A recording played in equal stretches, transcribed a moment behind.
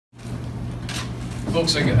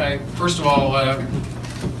Folks, first of all,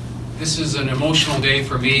 this is an emotional day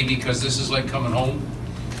for me because this is like coming home.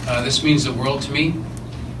 This means the world to me.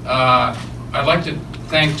 I'd like to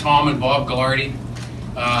thank Tom and Bob Gallardi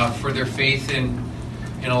for their faith in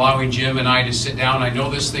allowing Jim and I to sit down. I know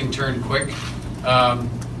this thing turned quick,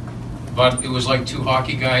 but it was like two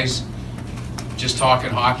hockey guys just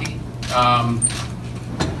talking hockey.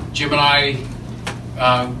 Jim and I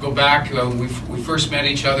go back, we first met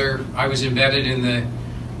each other. I was embedded in the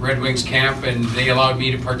Red Wings camp, and they allowed me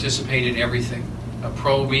to participate in everything.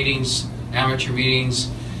 Pro meetings, amateur meetings,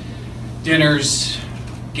 dinners,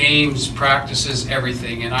 games, practices,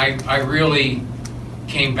 everything. And I really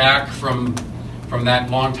came back from that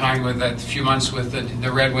long time, with that few months with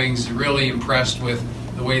the Red Wings, really impressed with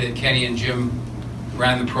the way that Kenny and Jim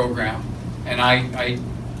ran the program. And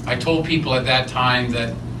I told people at that time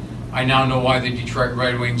that I now know why the Detroit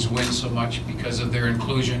Red Wings win so much, because of their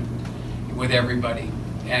inclusion with everybody.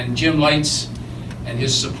 And Jim Lights and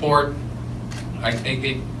his support, I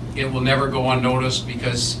think it will never go unnoticed,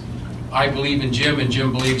 because I believe in Jim and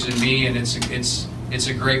Jim believes in me, and it's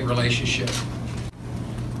a great relationship.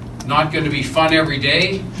 Not going to be fun every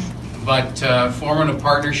day, but forming a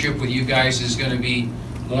partnership with you guys is going to be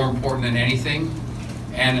more important than anything.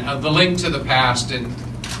 And the link to the past, and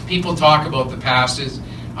people talk about the past, is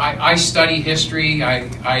I study history,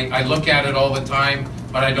 I look at it all the time,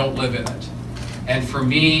 but I don't live in it. And for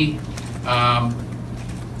me, the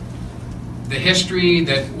history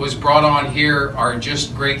that was brought on here are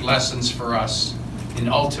just great lessons for us in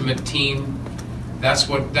ultimate team. That's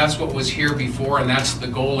what was here before, and that's the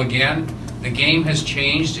goal again. The game has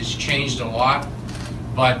changed, it's changed a lot,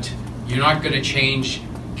 but you're not going to change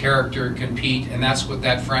character, compete, and that's what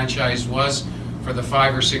that franchise was for the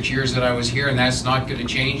 5 or 6 years that I was here, and that's not going to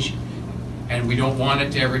change, and we don't want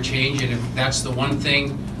it to ever change. And if that's the one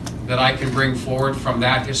thing that I can bring forward from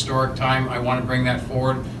that historic time, I want to bring that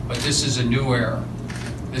forward. But this is a new era.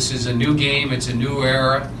 This is a new game, it's a new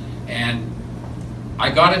era, and I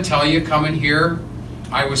got to tell you, coming here,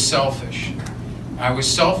 I was selfish. I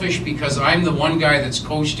was selfish because I'm the one guy that's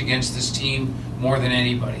coached against this team more than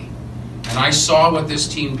anybody. And I saw what this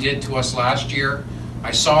team did to us last year. I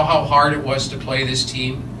saw how hard it was to play this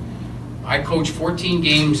team. I coached 14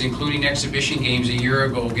 games, including exhibition games, a year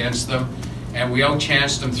ago against them, and we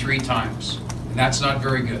outchanced them 3 times. And that's not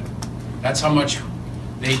very good. That's how much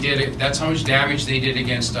they did it. That's how much damage they did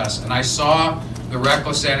against us. And I saw the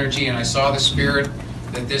reckless energy, and I saw the spirit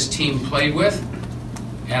that this team played with,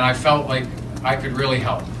 and I felt like I could really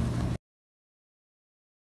help.